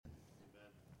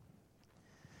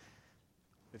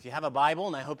If you have a Bible,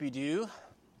 and I hope you do,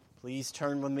 please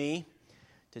turn with me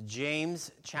to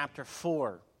James chapter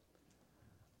 4.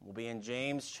 We'll be in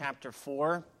James chapter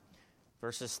 4,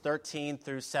 verses 13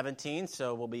 through 17.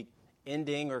 So we'll be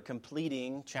ending or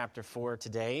completing chapter 4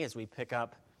 today as we pick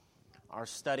up our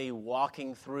study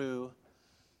walking through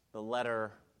the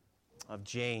letter of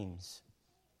James.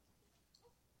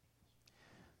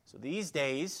 So these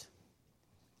days,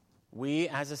 we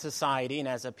as a society and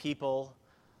as a people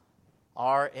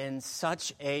are in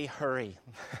such a hurry.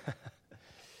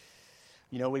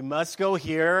 We must go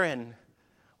here, and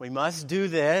we must do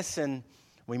this, and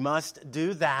we must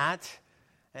do that,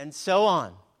 and so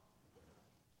on.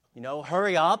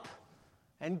 Hurry up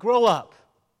and grow up.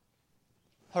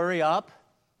 Hurry up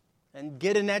and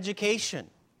get an education.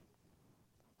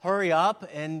 Hurry up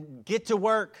and get to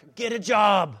work, get a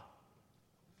job.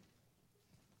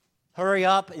 Hurry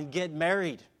up and get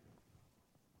married.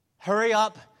 Hurry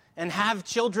up and have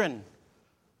children.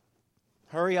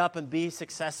 Hurry up and be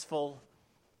successful.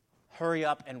 Hurry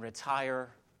up and retire.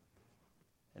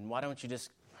 And why don't you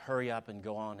just hurry up and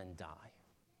go on and die?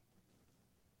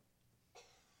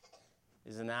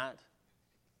 Isn't that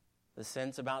the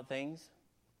sense about things?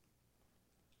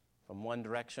 From one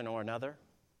direction or another,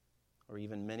 or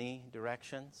even many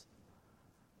directions?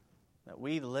 That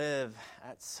we live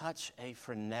at such a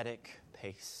frenetic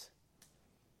pace.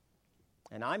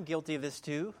 And I'm guilty of this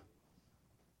too.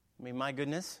 My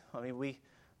goodness. We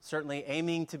certainly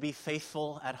aiming to be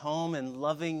faithful at home and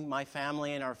loving my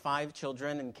family and our 5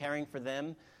 children and caring for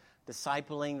them,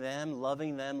 discipling them,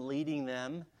 loving them, leading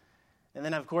them. And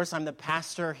then, of course, I'm the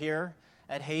pastor here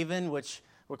at Haven, which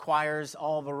requires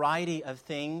all variety of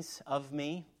things of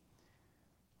me,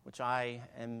 which I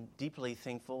am deeply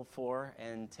thankful for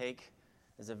and take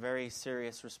as a very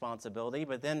serious responsibility.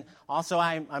 But then also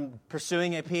I'm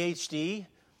pursuing a PhD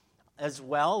as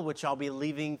well, which I'll be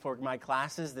leaving for my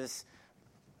classes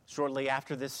shortly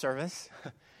after this service.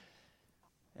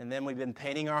 And then we've been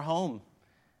painting our home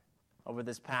over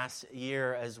this past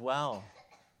year as well.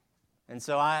 And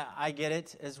so I get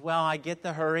it as well. I get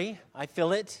the hurry. I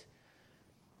feel it.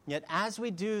 Yet as we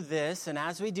do this and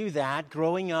as we do that,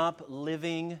 growing up,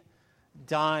 living,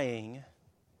 dying,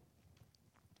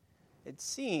 it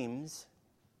seems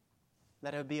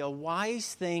that it would be a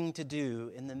wise thing to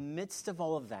do in the midst of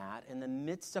all of that, in the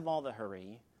midst of all the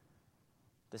hurry,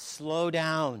 to slow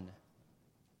down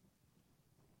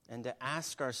and to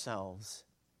ask ourselves,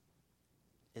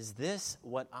 is this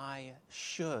what I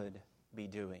should be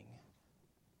doing?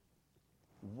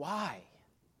 Why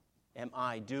am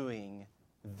I doing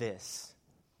this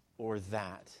or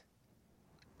that?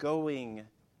 Going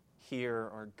here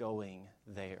or going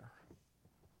there?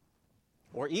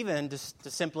 Or even just to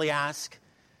simply ask,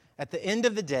 at the end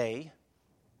of the day,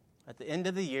 at the end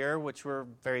of the year, which we're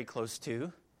very close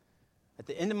to, at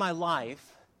the end of my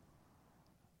life,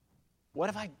 what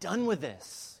have I done with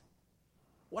this?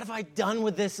 What have I done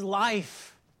with this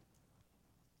life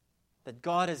that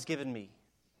God has given me?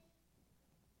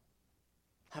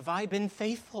 Have I been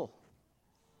faithful?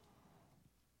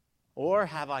 Or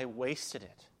have I wasted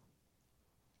it?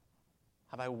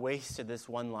 Have I wasted this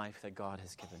one life that God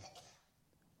has given me?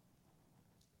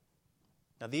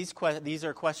 Now, these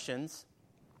are questions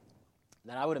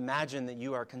that I would imagine that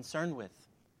you are concerned with.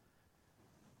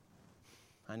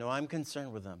 I know I'm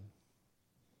concerned with them.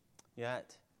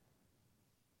 Yet,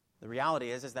 the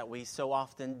reality is that we so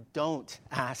often don't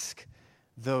ask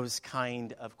those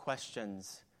kind of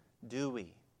questions, do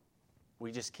we?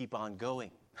 We just keep on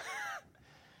going.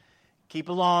 Keep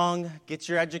along, get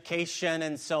your education,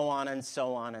 and so on, and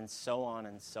so on, and so on,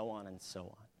 and so on, and so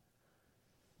on.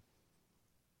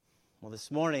 Well,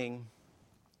 this morning,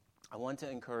 I want to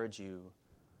encourage you,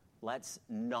 let's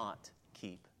not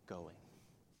keep going.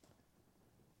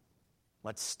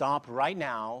 Let's stop right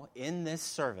now in this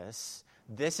service.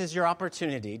 This is your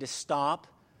opportunity to stop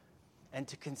and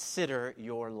to consider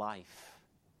your life.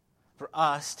 For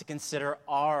us to consider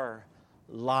our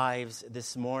lives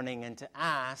this morning and to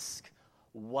ask,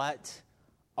 what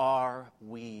are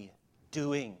we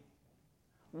doing?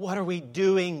 What are we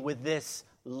doing with this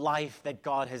life that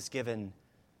God has given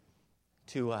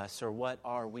to us, or what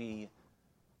are we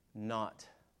not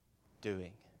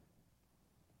doing?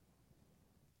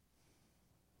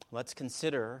 Let's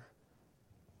consider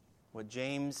what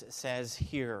James says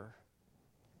here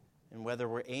and whether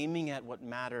we're aiming at what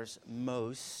matters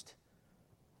most.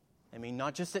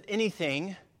 Not just at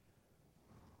anything,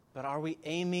 but are we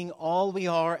aiming all we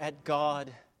are at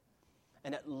God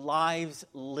and at lives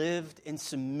lived in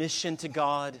submission to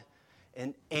God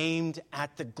and aimed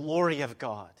at the glory of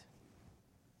God?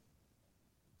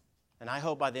 And I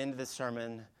hope by the end of this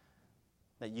sermon,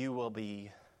 that you will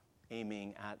be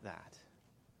aiming at that.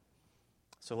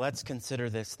 So let's consider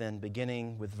this then,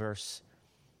 beginning with verse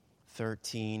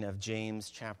 13 of James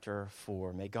chapter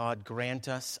 4. May God grant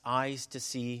us eyes to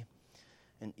see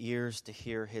and ears to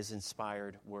hear his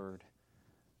inspired word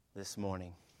this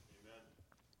morning. Amen.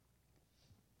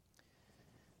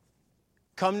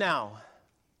 Come now,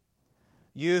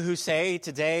 you who say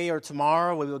today or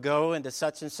tomorrow we will go into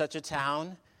such and such a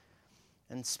town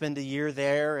and spend a year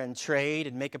there and trade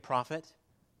and make a profit.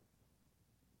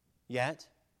 Yet,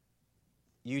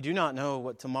 you do not know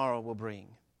what tomorrow will bring.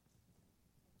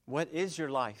 What is your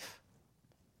life?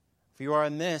 For you are a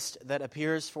mist that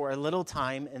appears for a little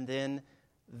time and then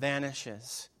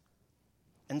vanishes.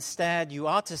 Instead, you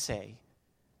ought to say,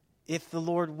 if the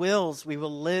Lord wills, we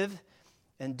will live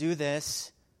and do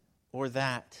this or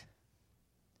that.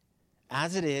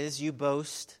 As it is, you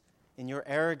boast in your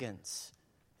arrogance,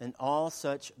 and all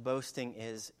such boasting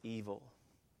is evil.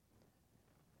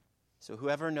 So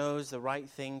whoever knows the right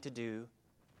thing to do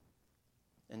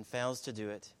and fails to do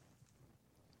it,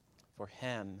 for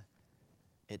him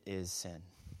it is sin.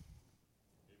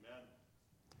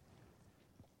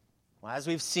 Well, as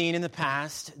we've seen in the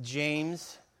past,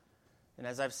 James, and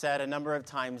as I've said a number of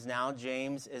times now,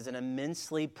 James is an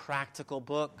immensely practical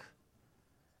book.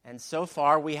 And so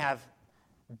far, we have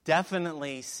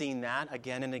definitely seen that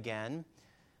again and again.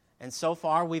 And so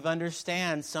far, we've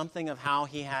understand something of how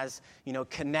he has,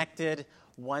 connected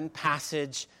one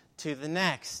passage to the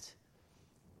next.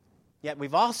 Yet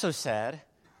we've also said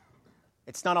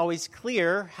it's not always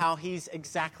clear how he's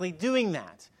exactly doing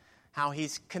that, how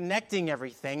he's connecting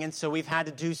everything. And so we've had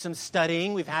to do some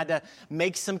studying. We've had to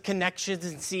make some connections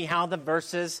and see how the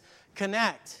verses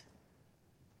connect.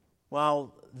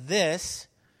 Well, this,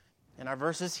 in our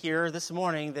verses here this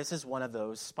morning, this is one of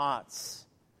those spots.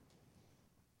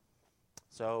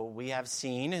 So we have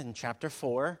seen in chapter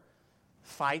 4,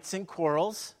 fights and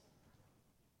quarrels,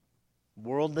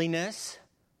 worldliness,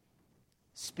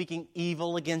 speaking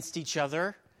evil against each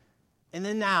other, and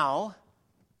then now,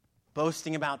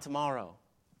 boasting about tomorrow.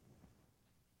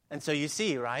 And so you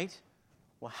see, right?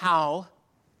 Well, how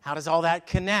does all that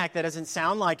connect? That doesn't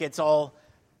sound like it's all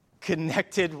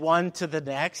connected one to the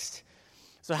next.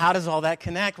 So how does all that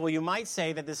connect? Well, you might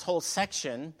say that this whole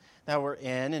section that we're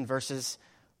in verses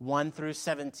 1 through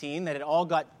 17, that it all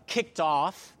got kicked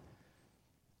off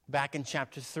back in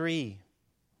chapter 3,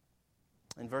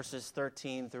 in verses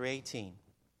 13 through 18.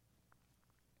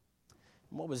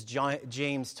 What was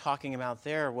James talking about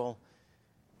there? Well,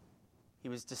 he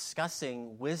was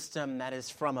discussing wisdom that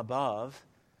is from above,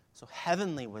 so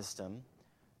heavenly wisdom,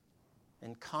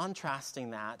 and contrasting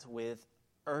that with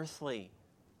earthly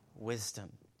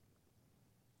wisdom.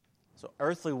 So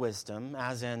earthly wisdom,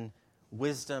 as in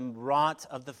wisdom wrought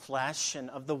of the flesh and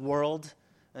of the world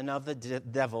and of the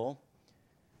devil,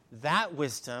 that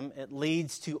wisdom, it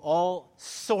leads to all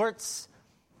sorts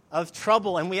of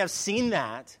trouble. And we have seen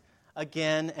that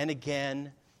again and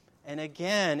again and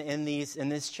again in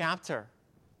this chapter.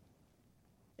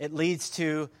 It leads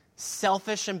to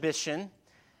selfish ambition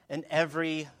and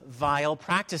every vile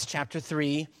practice. Chapter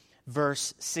 3,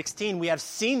 verse 16. We have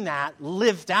seen that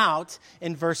lived out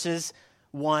in verses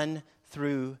 1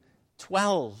 through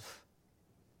 12.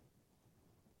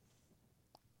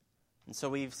 And so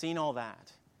we've seen all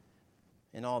that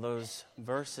in all those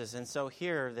verses. And so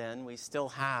here then we still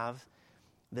have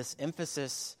this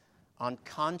emphasis on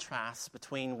contrast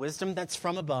between wisdom that's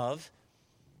from above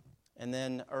and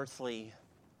then earthly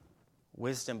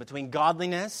wisdom, between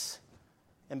godliness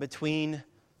and between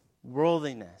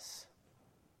worldliness.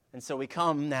 And so we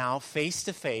come now face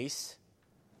to face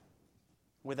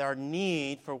with our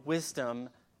need for wisdom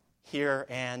here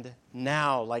and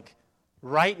now, like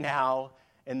right now,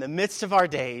 in the midst of our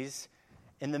days,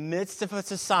 in the midst of a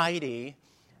society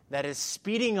that is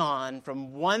speeding on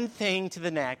from one thing to the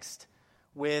next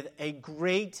with a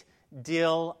great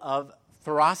deal of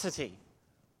ferocity,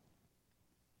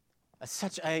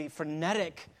 such a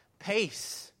frenetic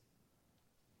pace.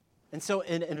 And so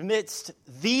amidst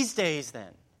these days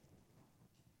then,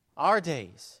 our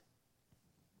days,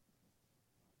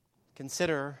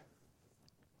 consider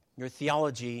your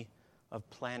theology of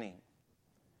planning.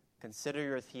 Consider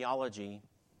your theology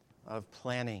of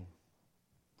planning.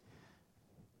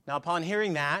 Now, upon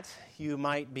hearing that, you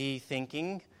might be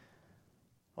thinking,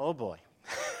 oh boy,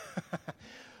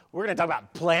 we're going to talk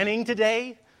about planning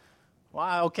today?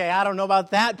 Wow, okay, I don't know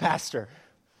about that, Pastor.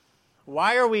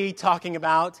 Why are we talking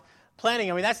about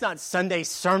planning? I mean, that's not Sunday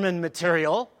sermon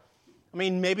material. I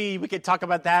mean, maybe we could talk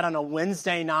about that on a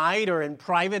Wednesday night or in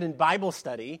private and Bible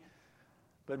study.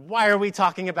 But why are we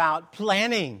talking about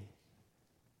planning?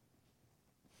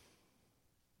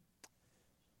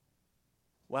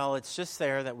 Well, it's just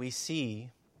there that we see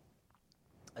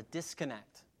a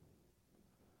disconnect.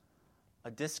 A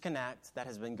disconnect that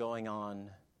has been going on,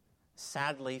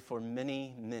 sadly, for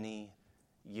many, many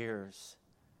years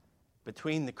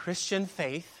between the Christian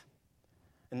faith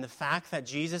and the fact that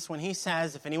Jesus, when he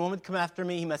says, if anyone would come after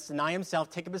me, he must deny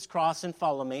himself, take up his cross, and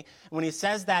follow me. And when he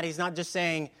says that, he's not just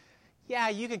saying, yeah,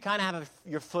 you can kind of have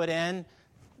your foot in,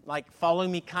 like follow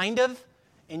me kind of,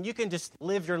 and you can just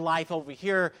live your life over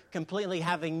here completely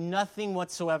having nothing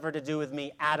whatsoever to do with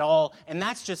me at all, and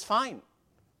that's just fine.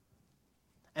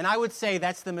 And I would say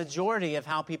that's the majority of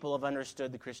how people have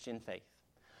understood the Christian faith.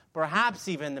 Perhaps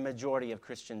even the majority of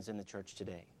Christians in the church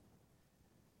today.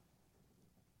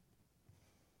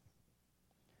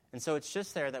 And so it's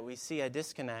just there that we see a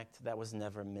disconnect that was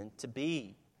never meant to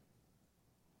be.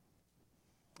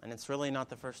 And it's really not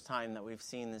the first time that we've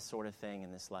seen this sort of thing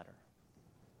in this letter.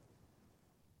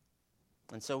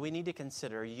 And so we need to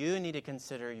consider, you need to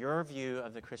consider your view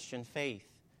of the Christian faith.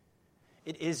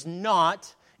 It is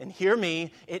not, and hear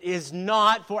me, it is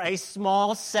not for a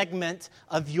small segment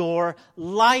of your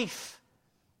life.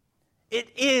 It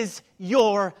is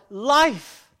your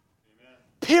life. Amen.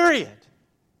 Period.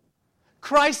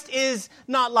 Christ is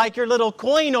not like your little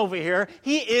coin over here.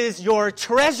 He is your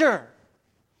treasure.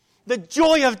 The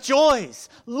joy of joys,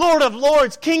 Lord of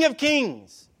lords, King of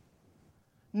kings.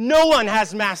 No one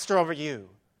has master over you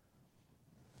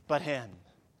but Him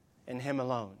and Him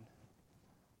alone.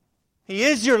 He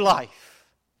is your life.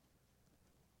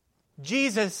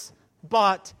 Jesus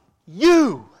bought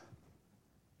you,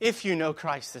 if you know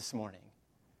Christ this morning.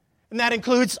 And that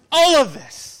includes all of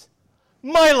this.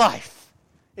 My life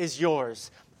is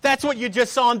yours. That's what you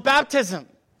just saw in baptism.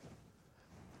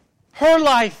 Her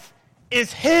life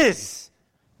is His.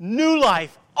 New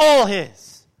life, all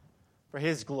His. For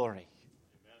His glory.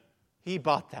 Amen. He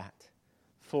bought that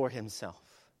for Himself.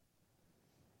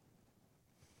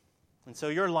 And so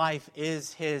your life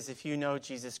is His if you know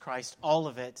Jesus Christ, all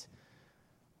of it.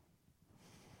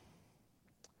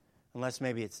 Unless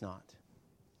maybe it's not.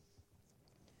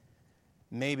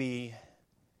 Maybe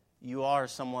you are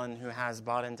someone who has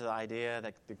bought into the idea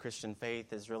that the Christian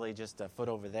faith is really just a foot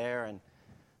over there and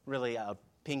really a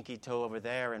pinky toe over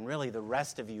there and really the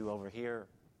rest of you over here.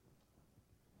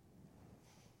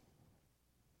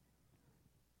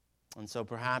 And so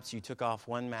perhaps you took off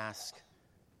one mask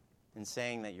in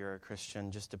saying that you're a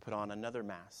Christian just to put on another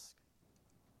mask.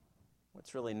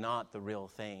 It's really not the real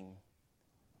thing.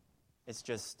 It's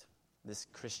just this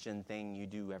Christian thing you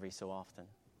do every so often.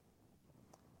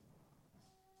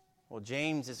 Well,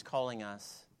 James is calling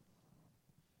us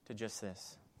to just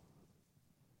this.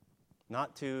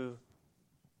 Not to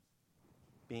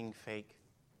being fake,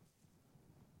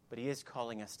 but he is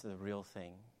calling us to the real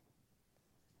thing.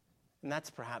 And that's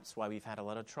perhaps why we've had a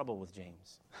lot of trouble with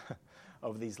James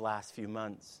over these last few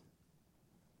months.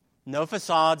 No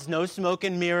facades, no smoke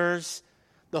and mirrors,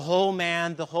 the whole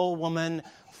man, the whole woman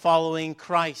following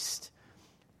Christ.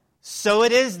 So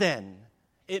it is then,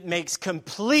 it makes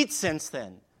complete sense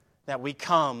then, that we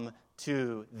come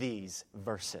to these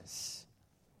verses.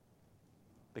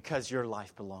 Because your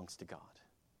life belongs to God.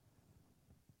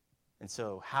 And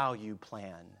so how you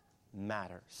plan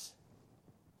matters.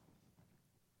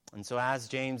 And so as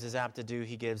James is apt to do,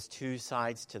 he gives two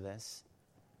sides to this.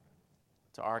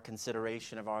 To our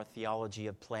consideration of our theology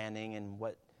of planning and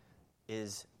what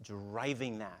is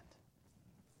driving that,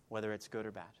 whether it's good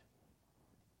or bad.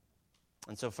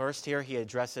 And so first here he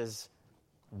addresses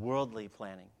worldly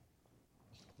planning.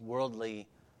 Worldly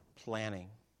planning.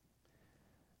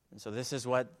 And so this is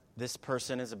what this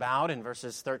person is about in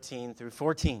verses 13 through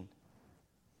 14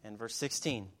 and verse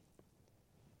 16.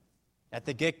 At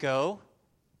the get-go,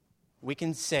 we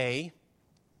can say,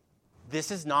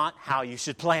 this is not how you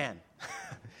should plan.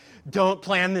 Don't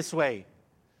plan this way.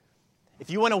 If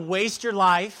you want to waste your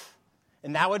life,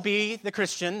 and that would be the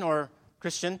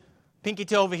Christian, pinky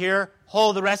toe over here,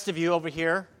 hold the rest of you over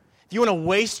here. If you want to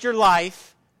waste your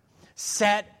life,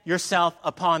 set yourself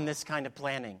upon this kind of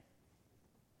planning.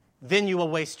 Then you will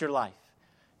waste your life.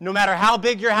 No matter how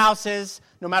big your house is,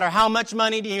 no matter how much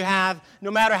money you have,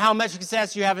 no matter how much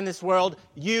success you have in this world,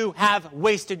 you have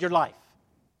wasted your life.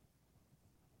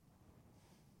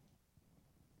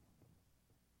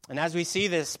 And as we see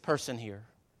this person here,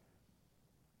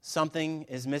 something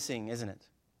is missing, isn't it?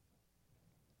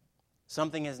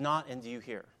 Something is not in view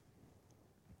here.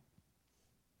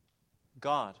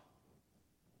 God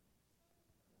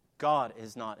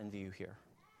is not in view here.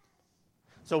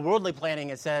 So worldly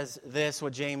planning, it says this,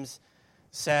 what James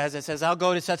says. It says, I'll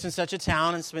go to such and such a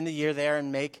town and spend a year there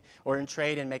and in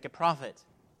trade and make a profit.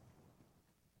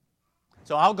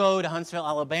 So I'll go to Huntsville,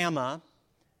 Alabama,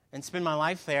 and spend my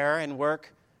life there and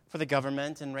work for the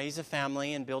government and raise a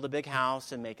family and build a big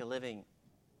house and make a living.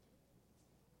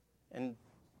 And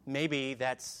maybe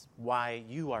that's why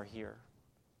you are here,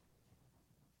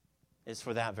 is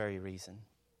for that very reason.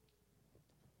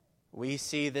 We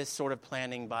see this sort of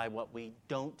planning by what we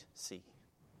don't see.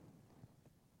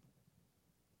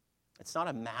 It's not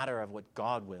a matter of what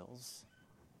God wills.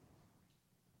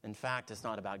 In fact, it's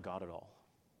not about God at all.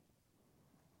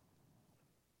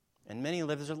 And many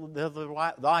live their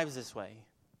lives this way.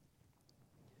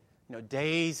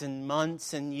 Days and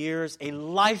months and years, a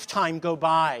lifetime go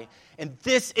by, and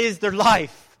this is their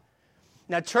life.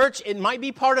 Now, church, it might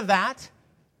be part of that,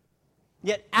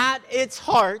 yet at its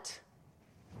heart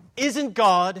isn't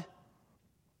God,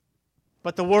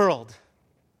 but the world.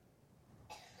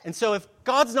 And so if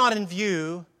God's not in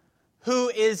view, who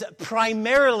is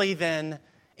primarily then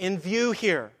in view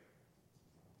here?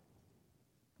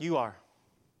 You are.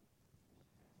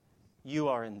 You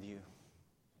are in view.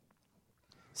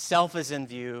 Self is in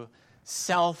view.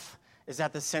 Self is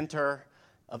at the center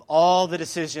of all the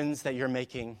decisions that you're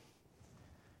making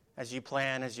as you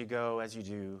plan, as you go, as you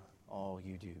do, all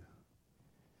you do.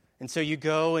 And so you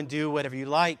go and do whatever you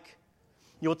like.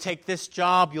 You'll take this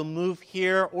job, you'll move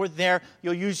here or there,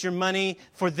 you'll use your money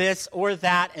for this or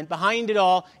that, and behind it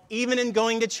all, even in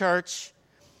going to church,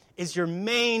 is your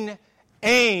main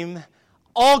aim,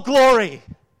 all glory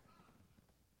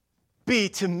be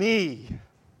to me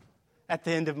at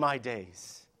the end of my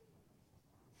days.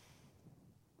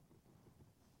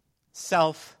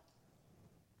 Self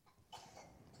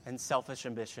and selfish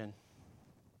ambition.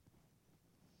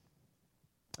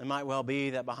 It might well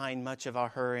be that behind much of our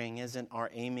hurrying isn't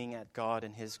our aiming at God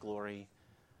and His glory,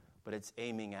 but it's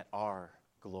aiming at our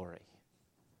glory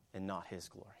and not His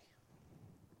glory.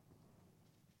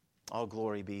 All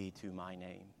glory be to my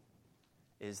name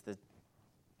is the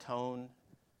tone,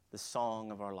 the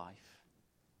song of our life.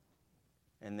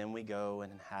 And then we go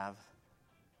and have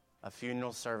a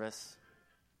funeral service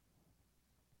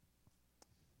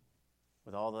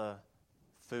with all the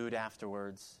food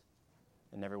afterwards,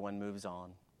 and everyone moves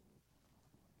on.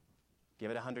 Give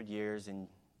it 100 years and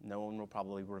no one will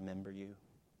probably remember you.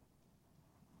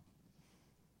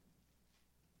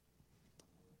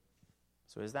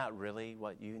 So is that really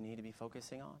what you need to be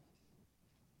focusing on?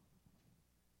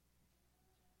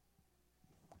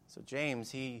 So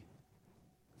James, he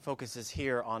focuses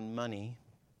here on money.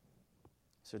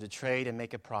 So to trade and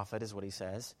make a profit is what he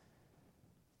says.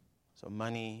 So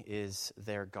money is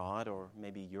their God, or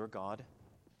maybe your God.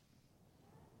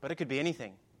 But it could be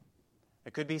anything.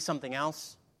 It could be something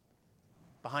else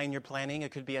behind your planning.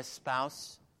 It could be a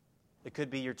spouse. It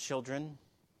could be your children.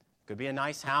 It could be a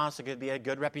nice house. It could be a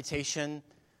good reputation.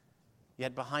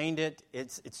 Yet behind it,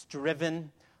 it's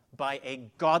driven by a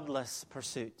godless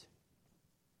pursuit.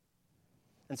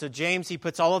 And so James, he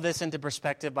puts all of this into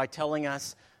perspective by telling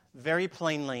us very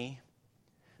plainly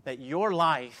that your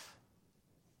life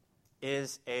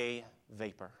is a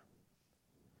vapor.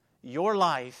 Your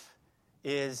life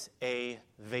is a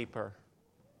vapor.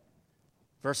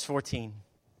 Verse 14.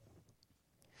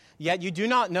 Yet you do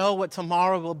not know what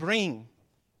tomorrow will bring.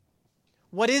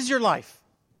 What is your life?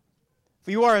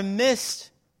 For you are a mist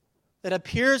that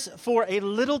appears for a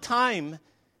little time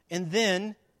and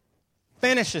then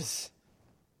vanishes.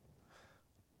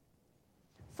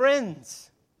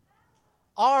 Friends,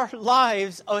 our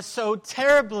lives are so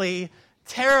terribly,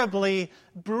 terribly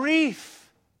brief.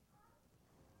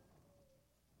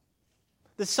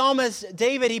 The psalmist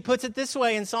David, he puts it this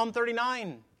way in Psalm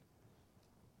 39.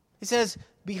 He says,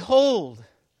 "Behold,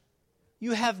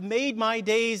 you have made my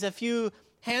days a few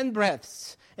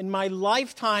handbreadths, and my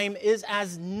lifetime is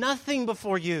as nothing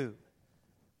before you,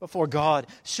 before God.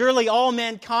 Surely all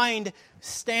mankind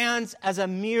stands as a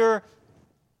mere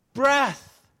breath."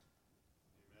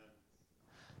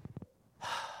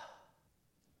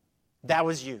 That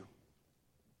was you.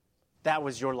 That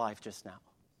was your life just now.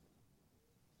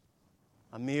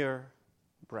 A mere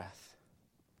breath.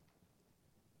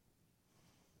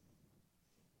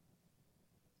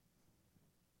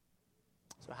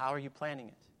 So how are you planning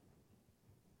it?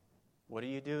 What are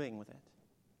you doing with it?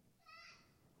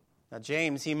 Now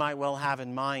James, he might well have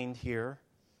in mind here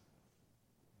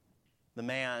the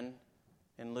man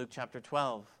in Luke chapter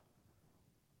 12.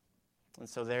 And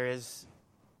so there is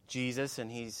Jesus,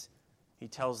 and he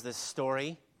tells this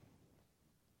story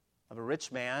of a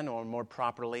rich man, or more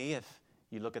properly, if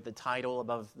you look at the title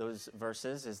above those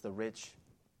verses, is the rich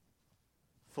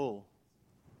fool.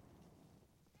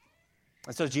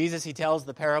 And so Jesus, he tells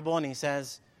the parable, and he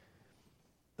says,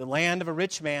 the land of a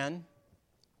rich man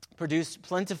produced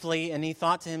plentifully, and he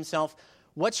thought to himself,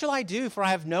 What shall I do? For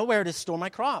I have nowhere to store my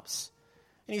crops.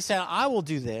 And he said, I will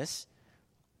do this.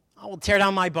 I will tear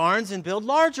down my barns and build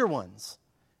larger ones.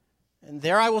 And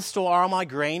there I will store all my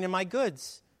grain and my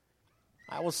goods.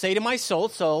 I will say to my soul,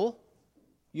 soul,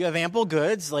 you have ample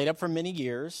goods laid up for many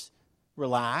years.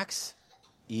 Relax,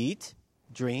 eat,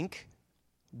 drink,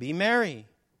 be merry.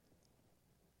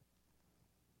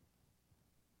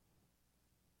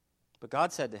 But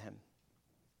God said to him,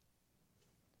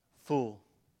 fool,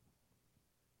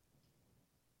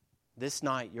 this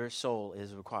night your soul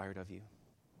is required of you.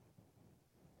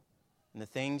 And the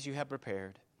things you have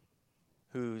prepared,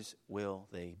 whose will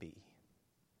they be?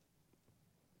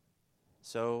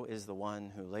 So is the one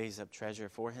who lays up treasure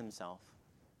for himself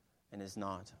and is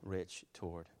not rich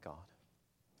toward God.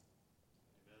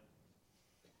 Amen.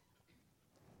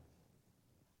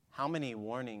 How many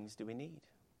warnings do we need?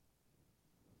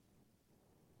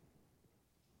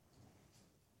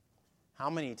 How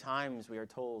many times we are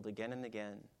told again and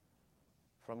again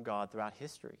from God throughout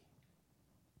history,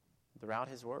 throughout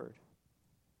His Word,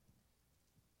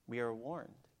 we are warned.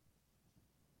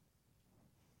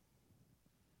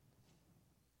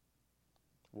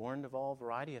 Warned of all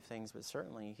variety of things, but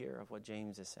certainly here of what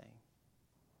James is saying.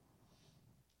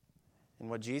 And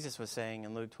what Jesus was saying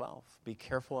in Luke 12. Be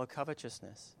careful of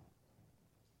covetousness,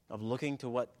 of looking to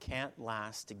what can't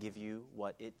last to give you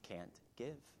what it can't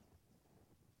give.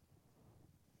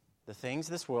 The things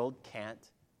of this world can't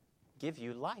give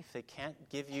you life. They can't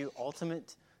give you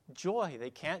ultimate joy. They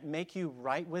can't make you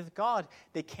right with God.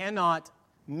 They cannot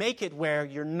make it where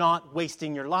you're not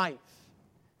wasting your life.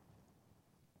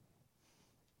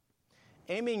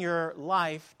 Aiming your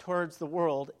life towards the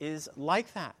world is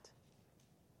like that.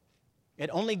 It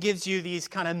only gives you these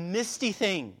kind of misty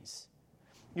things.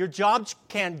 Your job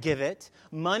can't give it.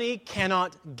 Money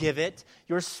cannot give it.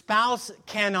 Your spouse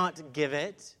cannot give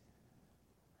it.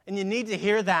 And you need to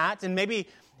hear that. And maybe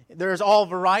there's all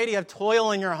variety of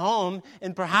toil in your home,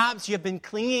 and perhaps you have been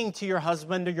clinging to your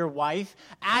husband or your wife,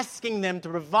 asking them to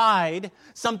provide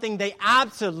something they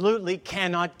absolutely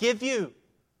cannot give you.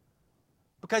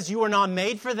 Because you were not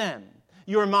made for them.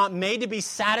 You were not made to be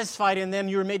satisfied in them.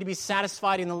 You were made to be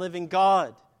satisfied in the living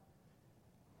God.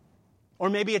 Or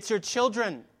maybe it's your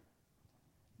children.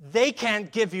 They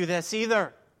can't give you this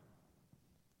either.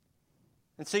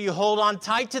 And so you hold on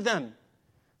tight to them,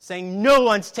 saying, no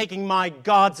one's taking my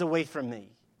gods away from me.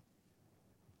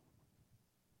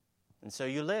 And so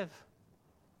you live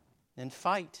and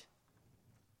fight.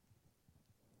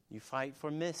 You fight for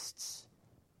mists.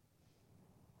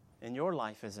 And your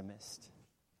life is a mist.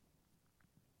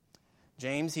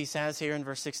 James, he says here in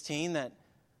verse 16 that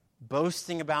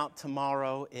boasting about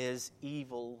tomorrow is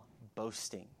evil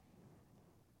boasting.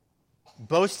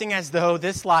 Boasting as though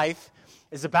this life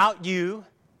is about you,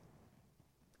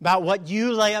 about what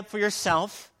you lay up for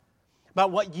yourself, about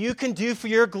what you can do for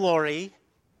your glory.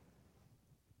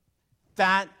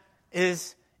 That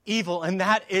is evil, and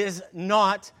that is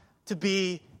not to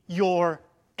be your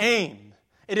aim.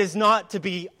 It is not to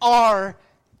be our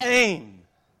aim.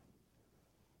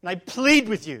 And I plead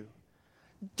with you,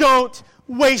 don't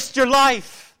waste your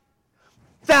life.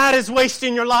 That is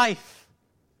wasting your life.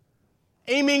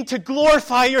 Aiming to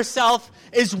glorify yourself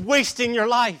is wasting your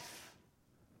life.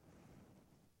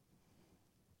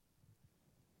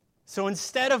 So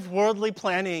instead of worldly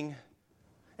planning,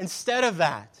 instead of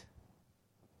that,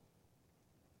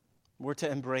 we're to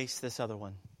embrace this other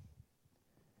one.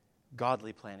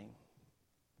 Godly planning.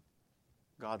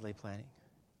 Godly planning.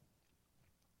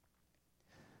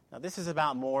 Now, this is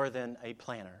about more than a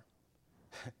planner.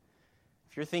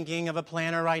 If you're thinking of a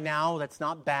planner right now, that's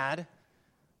not bad,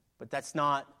 but that's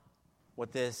not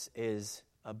what this is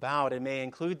about. It may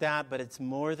include that, but it's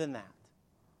more than that.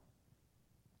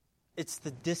 It's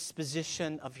the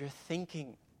disposition of your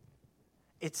thinking.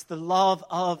 It's the love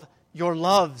of your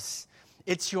loves.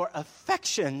 It's your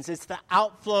affections. It's the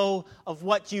outflow of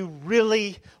what you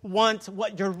really want,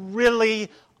 what you're really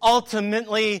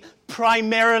ultimately,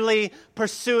 primarily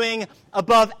pursuing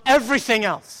above everything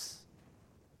else.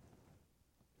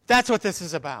 That's what this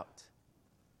is about.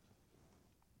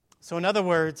 So in other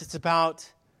words, it's about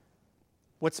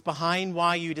what's behind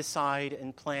why you decide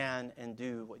and plan and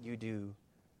do what you do,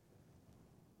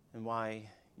 and why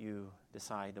you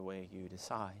decide the way you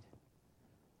decide.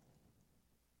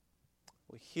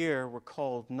 Well, here we're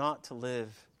called not to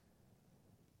live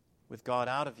with God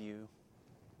out of you,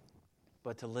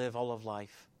 but to live all of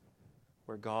life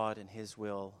where God and His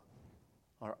will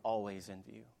are always in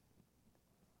view.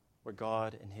 Where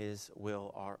God and His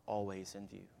will are always in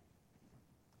view.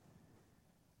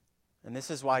 And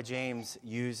this is why James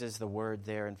uses the word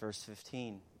there in verse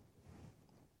 15.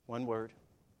 One word.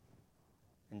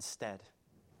 instead.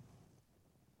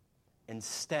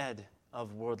 Instead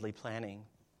of worldly planning,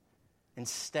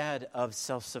 instead of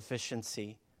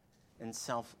self-sufficiency and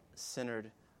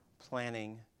self-centered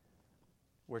planning,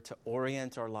 we're to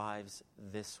orient our lives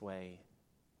this way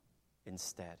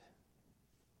instead.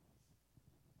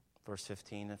 Verse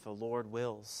 15, if the Lord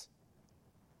wills,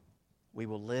 we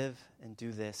will live and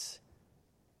do this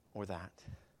or that.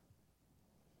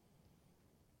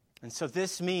 And so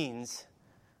this means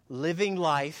living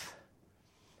life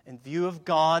in view of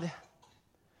God,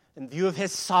 in view of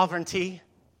His sovereignty,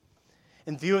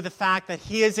 in view of the fact that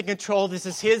He is in control. This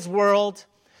is His world.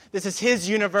 This is His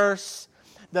universe.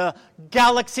 The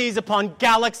galaxies upon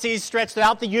galaxies stretched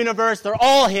throughout the universe, they're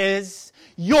all His.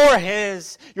 You're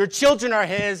His. Your children are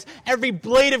His. Every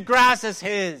blade of grass is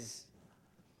His.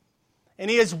 And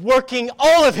He is working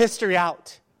all of history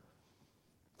out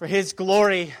for His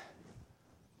glory.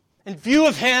 In view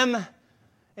of Him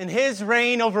and His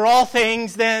reign over all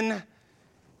things, then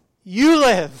you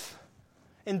live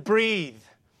and breathe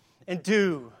and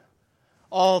do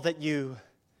all that you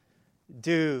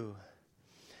do.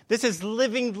 This is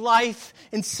living life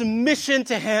in submission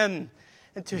to Him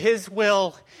and to His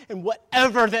will and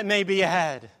whatever that may be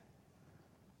ahead.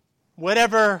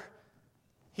 Whatever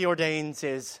He ordains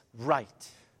is right.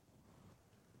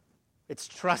 It's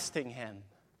trusting Him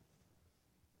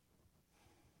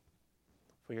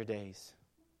for your days.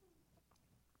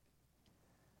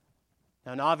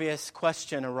 Now, an obvious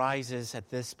question arises at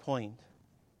this point.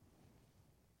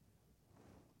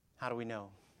 How do we know?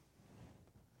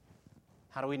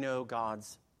 How do we know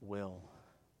God's will?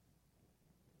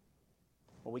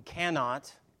 Well, we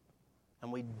cannot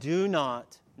and we do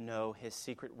not know His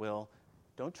secret will.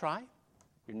 Don't try.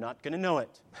 You're not going to know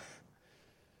it.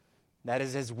 That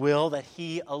is His will that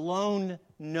He alone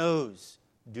knows.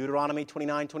 Deuteronomy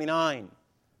 29:29.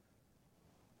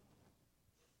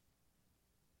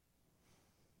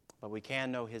 But we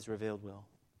can know His revealed will.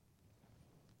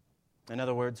 In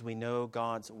other words, we know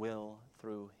God's will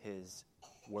through His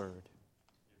Word.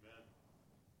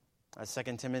 As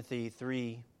 2 Timothy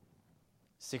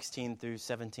 3:16 through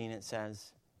 17, it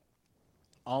says,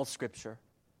 all Scripture,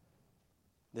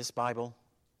 this Bible,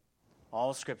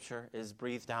 all Scripture is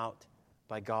breathed out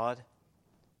by God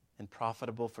and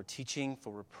profitable for teaching,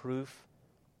 for reproof,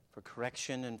 for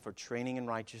correction, and for training in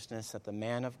righteousness, that the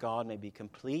man of God may be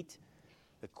complete,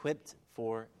 equipped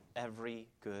for every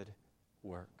good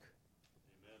work.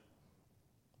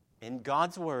 Amen. In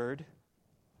God's Word,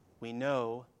 we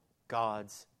know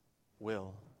God's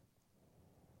will.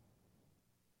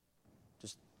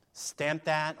 Just stamp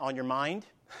that on your mind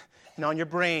and on your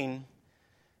brain,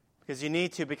 because you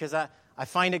need to, because I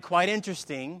find it quite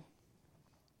interesting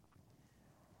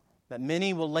that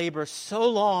many will labor so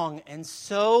long and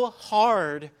so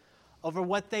hard over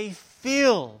what they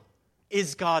feel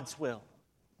is God's will.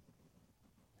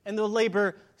 And they'll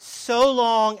labor so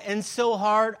long and so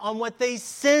hard on what they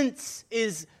sense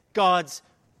is God's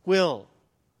will,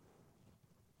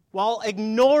 while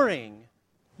ignoring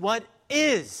what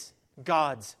is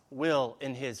God's will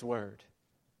in His Word.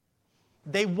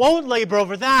 They won't labor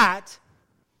over that,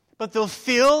 but they'll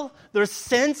feel, they'll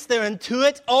sense, they'll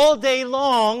intuit all day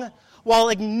long while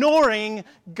ignoring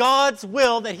God's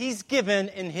will that He's given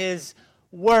in His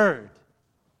Word.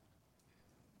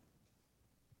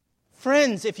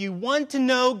 Friends, if you want to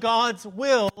know God's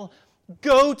will,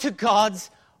 go to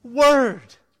God's Word.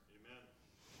 Amen.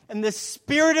 And the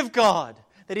Spirit of God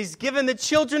that He's given the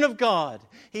children of God,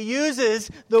 He uses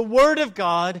the Word of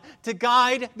God to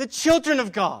guide the children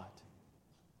of God.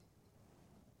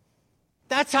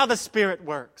 That's how the Spirit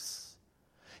works.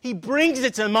 He brings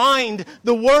it to mind,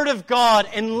 the Word of God,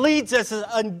 and leads us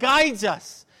and guides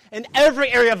us in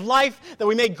every area of life that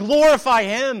we may glorify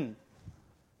Him.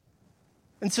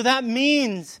 And so that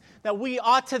means that we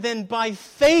ought to then, by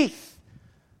faith,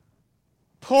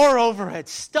 pore over it,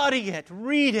 study it,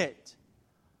 read it,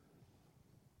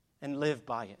 and live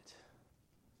by it.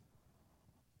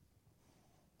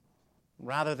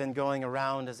 Rather than going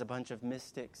around as a bunch of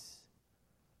mystics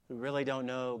who really don't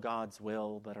know God's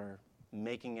will but are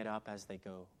making it up as they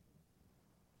go.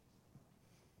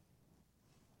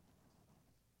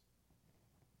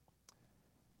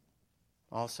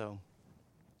 Also,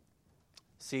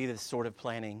 see this sort of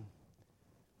planning,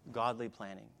 godly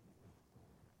planning.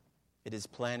 It is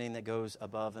planning that goes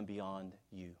above and beyond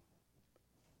you.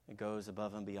 It goes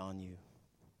above and beyond you.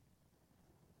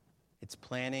 It's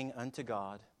planning unto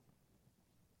God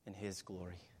in His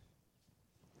glory.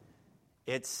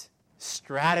 It's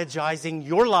strategizing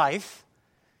your life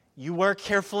You work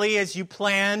carefully as you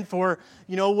plan for,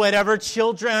 whatever,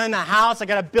 children, a house. I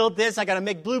got to build this. I got to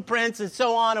make blueprints and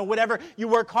so on or whatever. You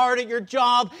work hard at your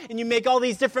job and you make all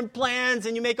these different plans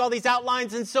and you make all these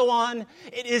outlines and so on.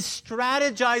 It is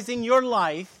strategizing your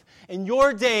life and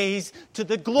your days to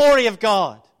the glory of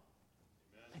God.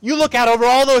 You look out over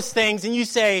all those things and you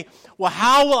say, well,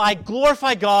 how will I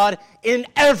glorify God in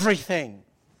everything?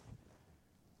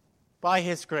 By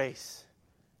His grace,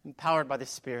 empowered by the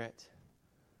Spirit.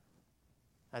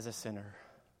 As a sinner.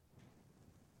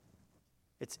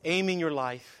 It's aiming your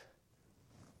life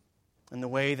in the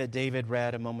way that David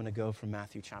read a moment ago from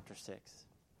Matthew chapter 6.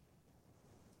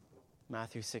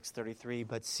 Matthew 6:33,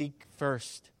 but seek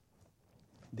first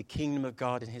the kingdom of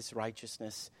God and His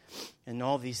righteousness, and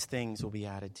all these things will be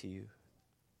added to you.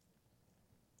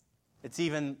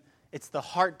 It's the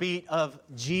heartbeat of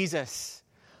Jesus.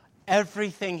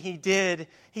 Everything He did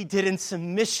in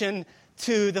submission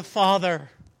to the Father.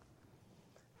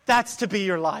 That's to be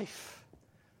your life.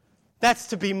 That's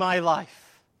to be my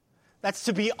life. That's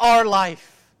to be our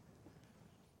life.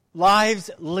 Lives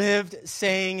lived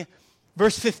saying,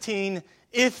 verse 15,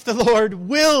 if the Lord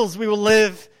wills, we will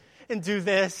live and do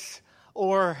this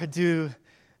or do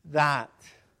that.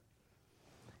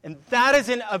 And that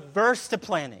isn't averse to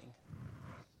planning.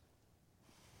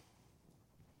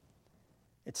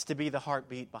 It's to be the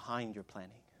heartbeat behind your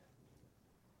planning.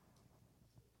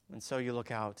 And so you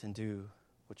look out and do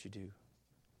what you do.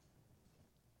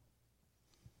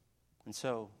 And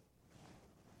so,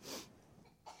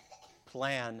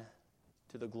 plan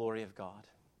to the glory of God.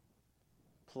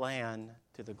 Plan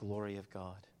to the glory of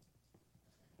God.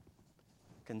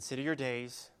 Consider your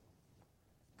days.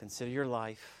 Consider your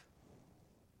life.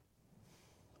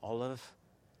 All of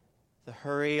the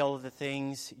hurry, all of the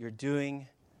things you're doing.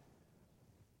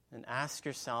 And ask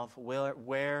yourself,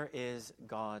 where is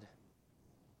God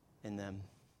in them?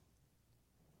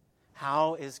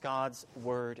 How is God's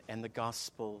word and the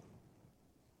gospel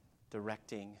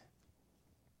directing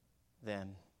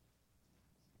them?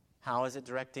 How is it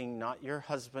directing not your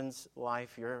husband's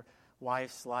life, your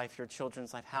wife's life, your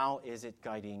children's life? How is it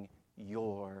guiding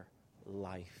your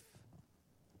life?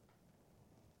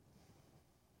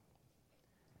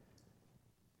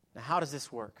 Now, how does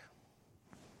this work?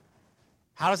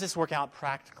 How does this work out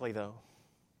practically, though?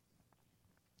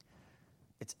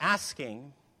 It's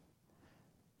asking,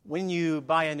 when you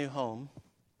buy a new home,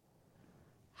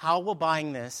 how will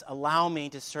buying this allow me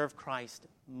to serve Christ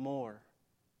more?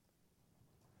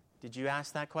 Did you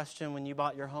ask that question when you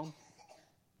bought your home?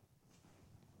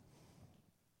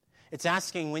 It's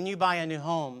asking, when you buy a new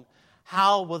home,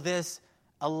 how will this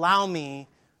allow me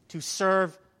to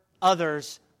serve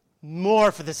others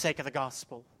more for the sake of the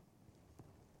gospel?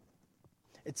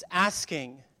 It's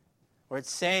asking, or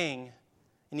it's saying,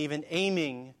 and even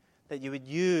aiming that you would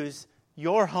use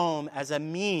your home as a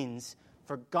means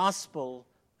for gospel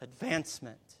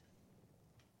advancement.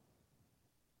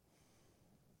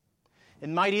 It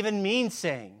might even mean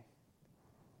saying,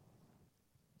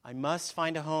 I must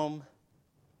find a home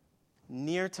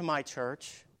near to my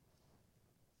church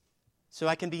so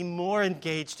I can be more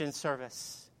engaged in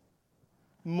service,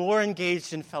 more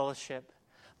engaged in fellowship,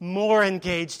 more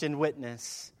engaged in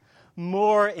witness,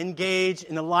 more engaged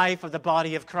in the life of the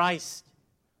body of Christ.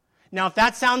 Now, if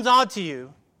that sounds odd to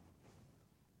you,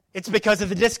 it's because of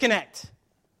the disconnect.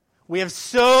 We have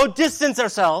so distanced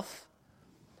ourselves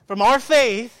from our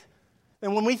faith that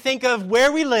when we think of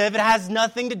where we live, it has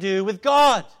nothing to do with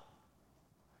God.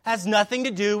 It has nothing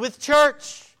to do with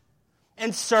church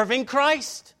and serving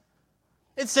Christ.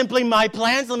 It's simply my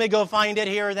plans. Let me go find it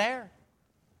here or there.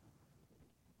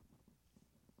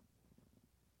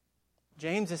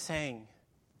 James is saying,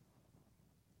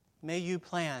 may you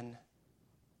plan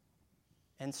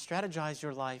and strategize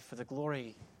your life for the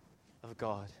glory of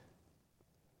God.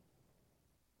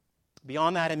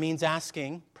 Beyond that, it means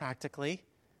asking, practically,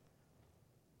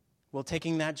 will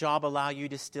taking that job allow you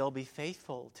to still be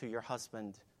faithful to your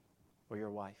husband or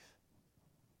your wife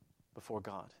before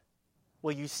God?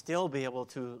 Will you still be able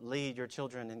to lead your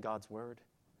children in God's word,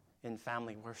 in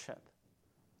family worship,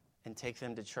 and take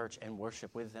them to church and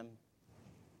worship with them?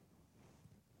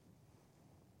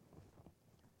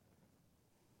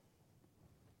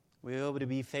 Will you be able to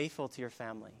be faithful to your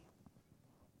family?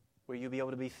 Will you be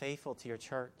able to be faithful to your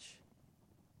church?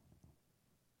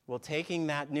 Will taking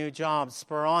that new job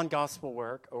spur on gospel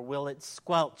work, or will it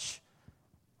squelch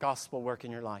gospel work in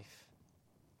your life?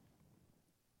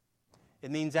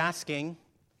 It means asking,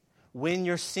 when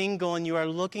you're single and you are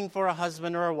looking for a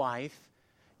husband or a wife,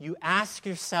 you ask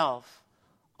yourself,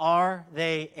 are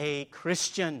they a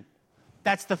Christian?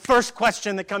 That's the first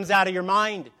question that comes out of your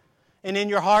mind and in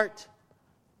your heart.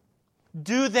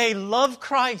 Do they love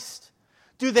Christ?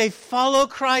 Do they follow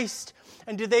Christ?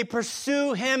 And do they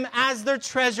pursue Him as their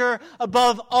treasure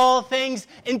above all things,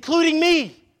 including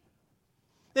me?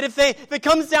 That if it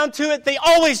comes down to it, they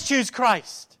always choose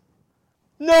Christ.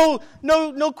 No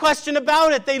question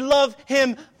about it. They love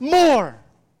Him more.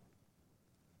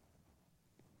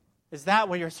 Is that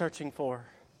what you're searching for?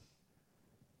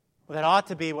 Well, that ought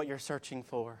to be what you're searching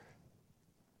for.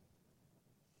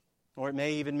 Or it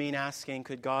may even mean asking,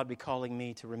 could God be calling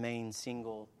me to remain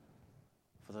single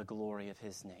for the glory of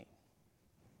His name?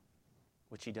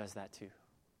 Which He does that too.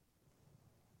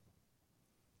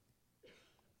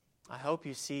 I hope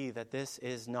you see that this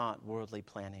is not worldly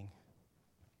planning.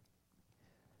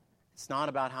 It's not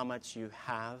about how much you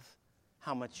have,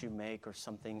 how much you make, or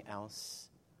something else.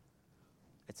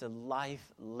 It's a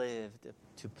life lived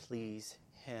to please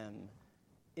Him.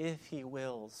 If He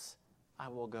wills, I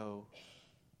will go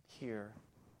here,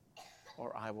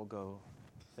 or I will go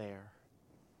there.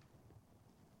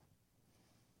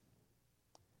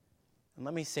 And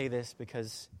let me say this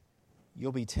because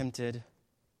you'll be tempted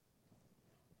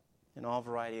in all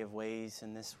variety of ways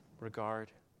in this regard.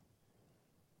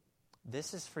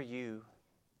 This is for you,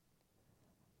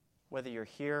 whether you're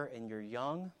here and you're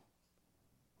young,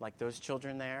 like those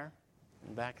children there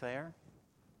and back there,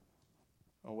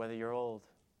 or whether you're old.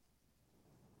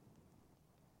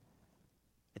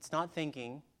 It's not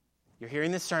thinking, you're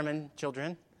hearing this sermon,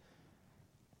 children.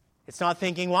 It's not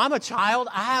thinking, well, I'm a child.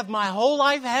 I have my whole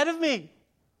life ahead of me.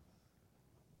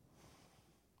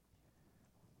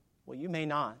 Well, you may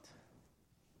not.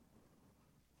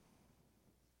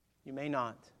 You may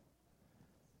not.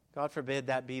 God forbid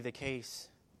that be the case.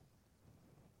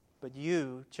 But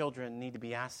you, children, need to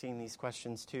be asking these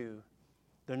questions too.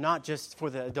 They're not just for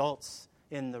the adults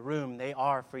in the room. They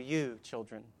are for you,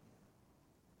 children.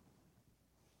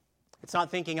 It's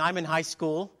not thinking, I'm in high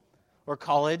school or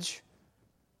college.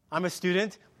 I'm a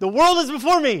student. The world is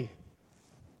before me.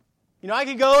 I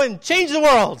can go and change the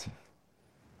world.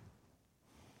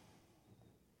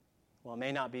 Well, it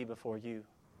may not be before you.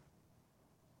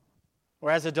 Or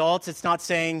as adults, it's not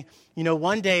saying,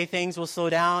 one day things will slow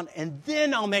down and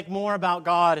then I'll make more about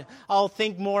God. I'll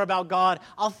think more about God.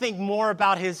 I'll think more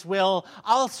about His will.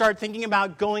 I'll start thinking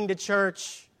about going to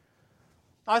church.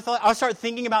 I'll start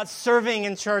thinking about serving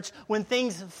in church when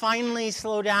things finally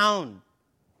slow down.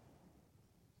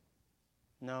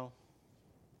 No.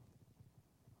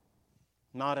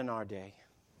 Not in our day.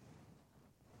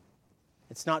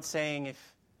 It's not saying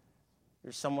if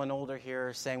there's someone older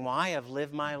here saying, well, I have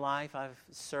lived my life, I've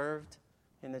served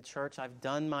in the church, I've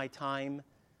done my time,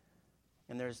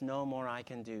 and there's no more I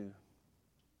can do.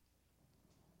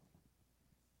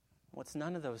 Well, it's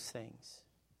none of those things.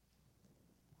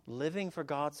 Living for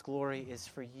God's glory is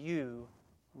for you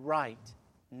right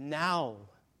now.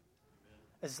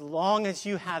 As long as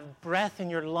you have breath in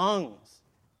your lungs,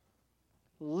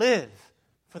 live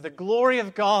for the glory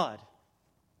of God.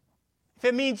 If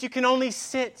it means you can only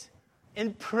sit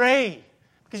and pray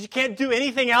because you can't do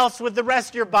anything else with the rest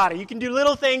of your body. You can do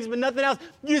little things, but nothing else.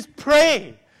 You just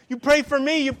pray. You pray for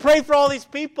me. You pray for all these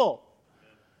people.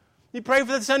 You pray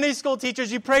for the Sunday school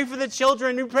teachers. You pray for the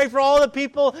children. You pray for all the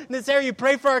people in this area. You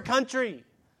pray for our country.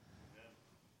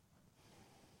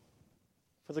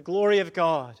 For the glory of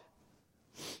God.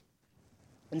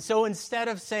 And so instead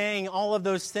of saying all of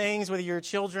those things, whether you're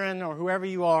children or whoever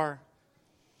you are,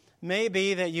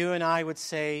 maybe that you and I would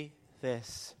say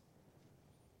this.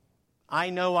 I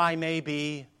know I may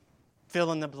be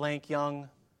fill in the blank, young,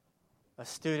 a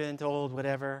student, old,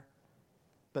 whatever,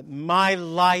 but my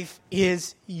life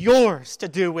is yours to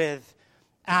do with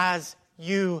as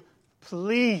you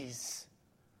please.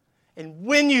 And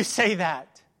when you say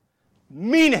that,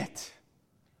 mean it.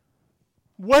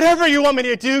 Whatever you want me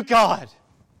to do, God,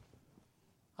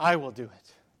 I will do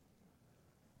it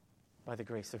by the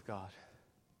grace of God.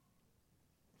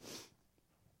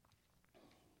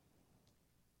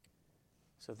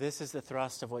 So this is the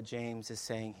thrust of what James is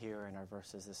saying here in our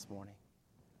verses this morning.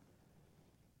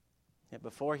 Yet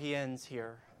before he ends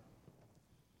here,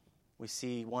 we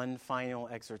see one final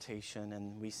exhortation,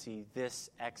 and we see this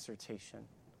exhortation.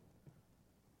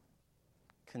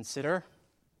 Consider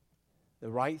the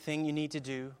right thing you need to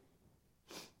do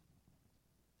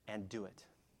and do it.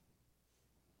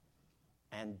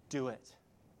 And do it.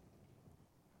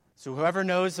 So whoever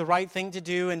knows the right thing to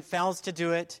do and fails to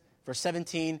do it, verse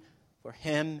 17, for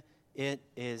him it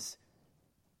is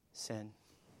sin.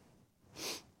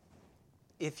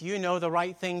 If you know the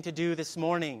right thing to do this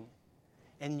morning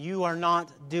and you are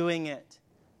not doing it,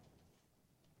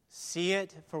 see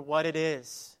it for what it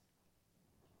is.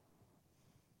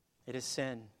 It is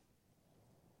sin.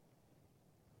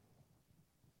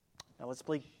 Now let's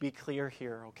be clear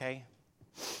here, okay?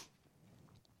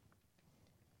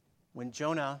 When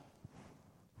Jonah,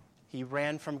 he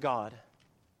ran from God.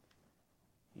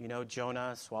 You know,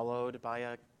 Jonah swallowed by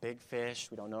a big fish.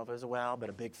 We don't know if it was a whale, but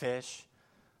a big fish.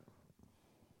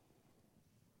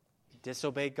 He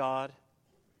disobeyed God.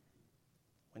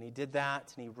 When he did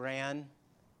that and he ran,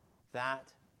 that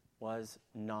was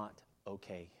not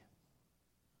okay.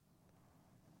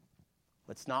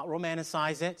 Let's not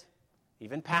romanticize it.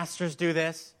 Even pastors do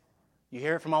this. You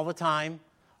hear it from all the time.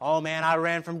 Oh man, I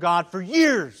ran from God for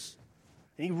years.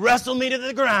 And He wrestled me to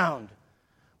the ground.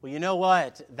 Well, you know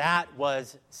what? That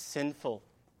was sinful.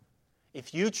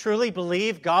 If you truly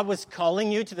believe God was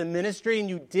calling you to the ministry and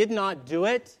you did not do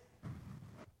it,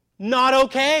 not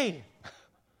okay.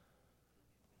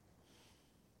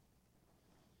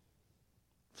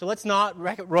 So let's not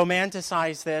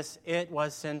romanticize this. It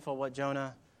was sinful what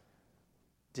Jonah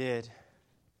did.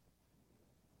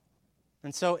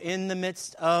 And so in the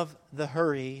midst of the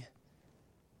hurry,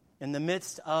 in the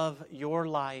midst of your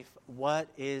life, what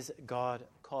is God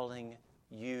calling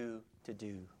you to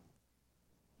do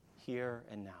here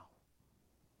and now?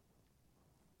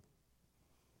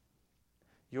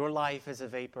 Your life is a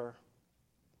vapor,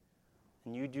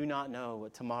 and you do not know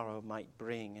what tomorrow might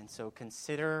bring. And so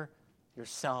consider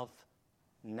yourself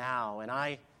now. And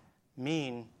I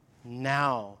mean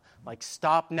now. Like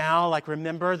stop now. Like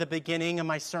remember the beginning of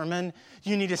my sermon.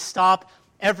 You need to stop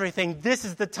everything. This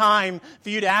is the time for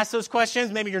you to ask those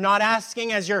questions. Maybe you're not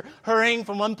asking as you're hurrying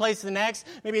from one place to the next.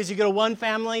 Maybe as you go to one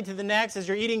family to the next, as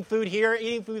you're eating food here,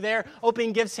 eating food there,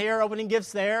 opening gifts here, opening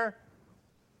gifts there.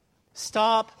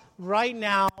 Stop right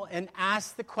now and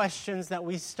ask the questions that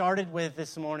we started with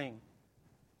this morning.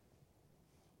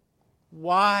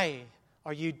 Why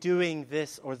are you doing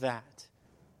this or that?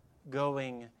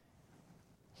 Going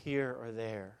here or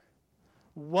there?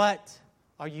 What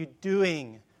are you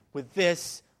doing with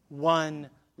this one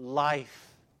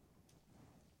life?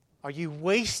 Are you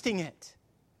wasting it?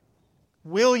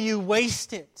 Will you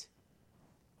waste it?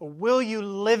 Or will you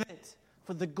live it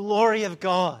for the glory of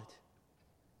God?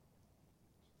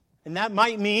 And that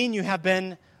might mean you have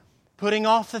been putting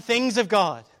off the things of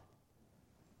God.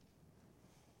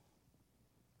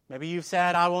 Maybe you've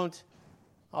said,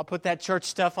 I'll put that church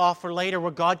stuff off for later,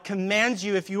 where God commands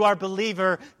you, if you are a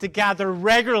believer, to gather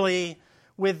regularly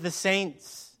with the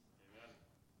saints. Amen.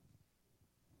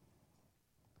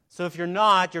 So if you're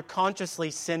not, you're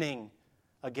consciously sinning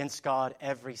against God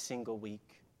every single week.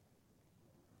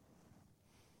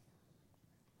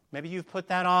 Maybe you've put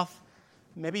that off.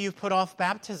 Maybe you've put off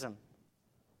baptism.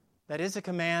 That is a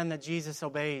command that Jesus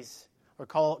obeys, or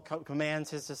commands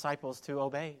His disciples to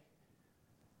obey.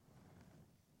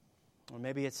 Or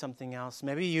maybe it's something else.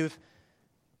 Maybe you've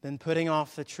been putting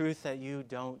off the truth that you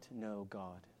don't know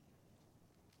God.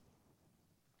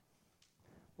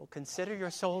 Well, consider your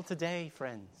soul today,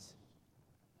 friends.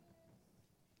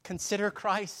 Consider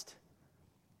Christ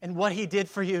and what He did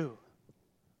for you.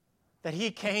 That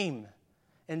He came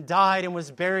and died and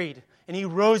was buried, and He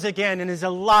rose again and is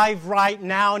alive right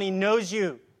now, and He knows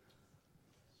you.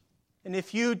 And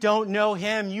if you don't know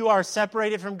Him, you are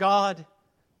separated from God.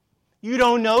 You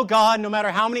don't know God no matter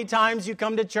how many times you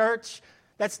come to church.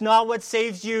 That's not what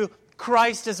saves you.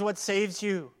 Christ is what saves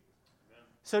you. Amen.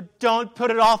 So don't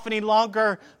put it off any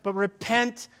longer, but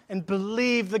repent and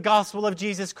believe the gospel of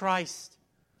Jesus Christ.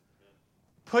 Amen.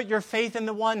 Put your faith in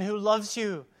the one who loves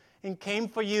you and came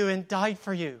for you and died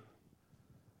for you.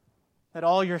 That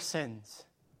all your sins,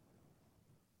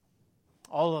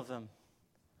 all of them,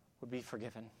 would be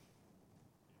forgiven.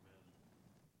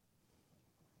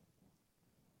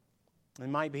 It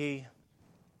might be,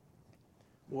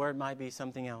 or it might be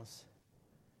something else.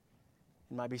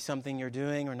 It might be something you're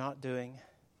doing or not doing.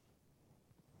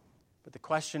 But the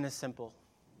question is simple.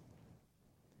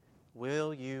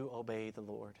 Will you obey the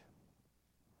Lord?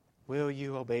 Will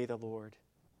you obey the Lord?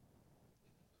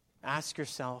 Ask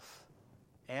yourself,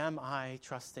 am I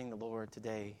trusting the Lord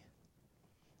today?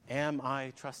 Am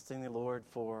I trusting the Lord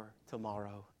for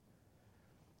tomorrow?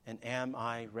 And am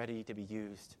I ready to be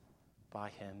used by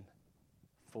Him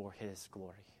for His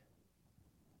glory?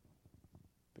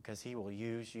 Because He will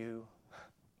use you.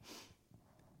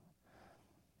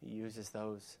 He uses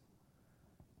those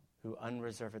who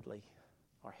unreservedly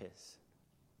are His.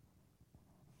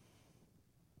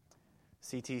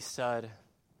 C.T. Studd,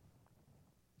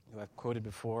 who I've quoted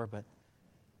before, but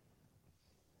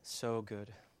so good.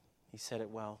 He said it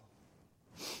well.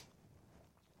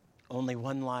 Only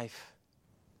one life.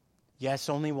 Yes,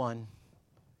 only one.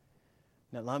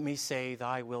 Now let me say,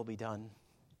 thy will be done.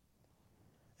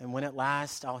 And when at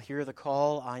last I'll hear the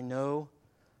call, I know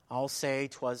I'll say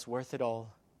 'twas worth it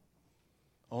all.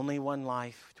 Only one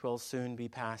life, 'twill soon be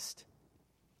past.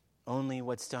 Only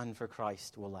what's done for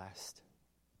Christ will last.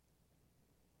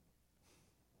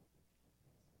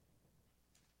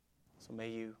 So may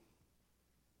you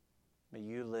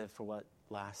live for what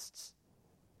lasts.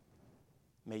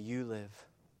 May you live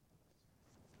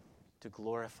to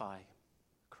glorify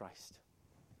Christ.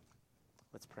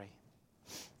 Let's pray.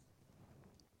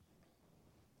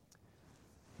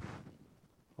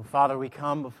 Well, Father, we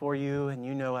come before you and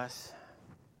you know us.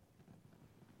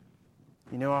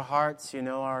 You know our hearts, you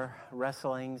know our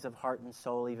wrestlings of heart and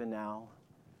soul even now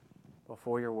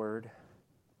before your word.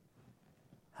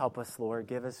 Help us, Lord.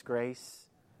 Give us grace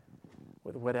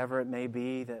with whatever it may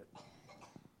be that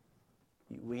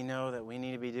we know that we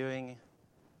need to be doing.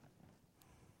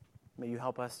 May you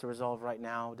help us to resolve right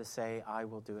now to say, I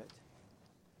will do it.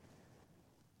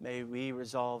 May we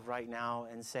resolve right now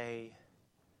and say,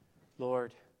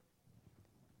 Lord,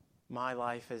 my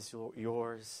life is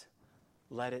yours.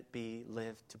 Let it be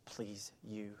lived to please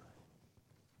you.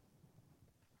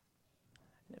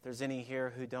 And if there's any here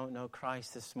who don't know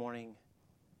Christ this morning,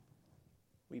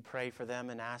 we pray for them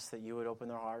and ask that you would open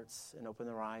their hearts and open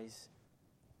their eyes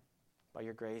by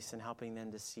your grace and helping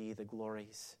them to see the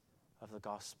glories of the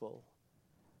gospel,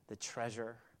 the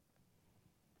treasure.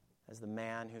 As the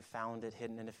man who found it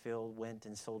hidden in a field went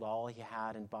and sold all he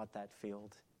had and bought that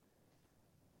field.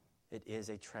 It is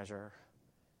a treasure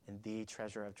and the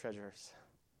treasure of treasures.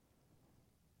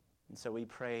 And so we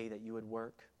pray that you would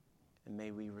work, and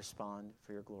may we respond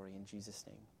for your glory. In Jesus'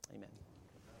 name, amen.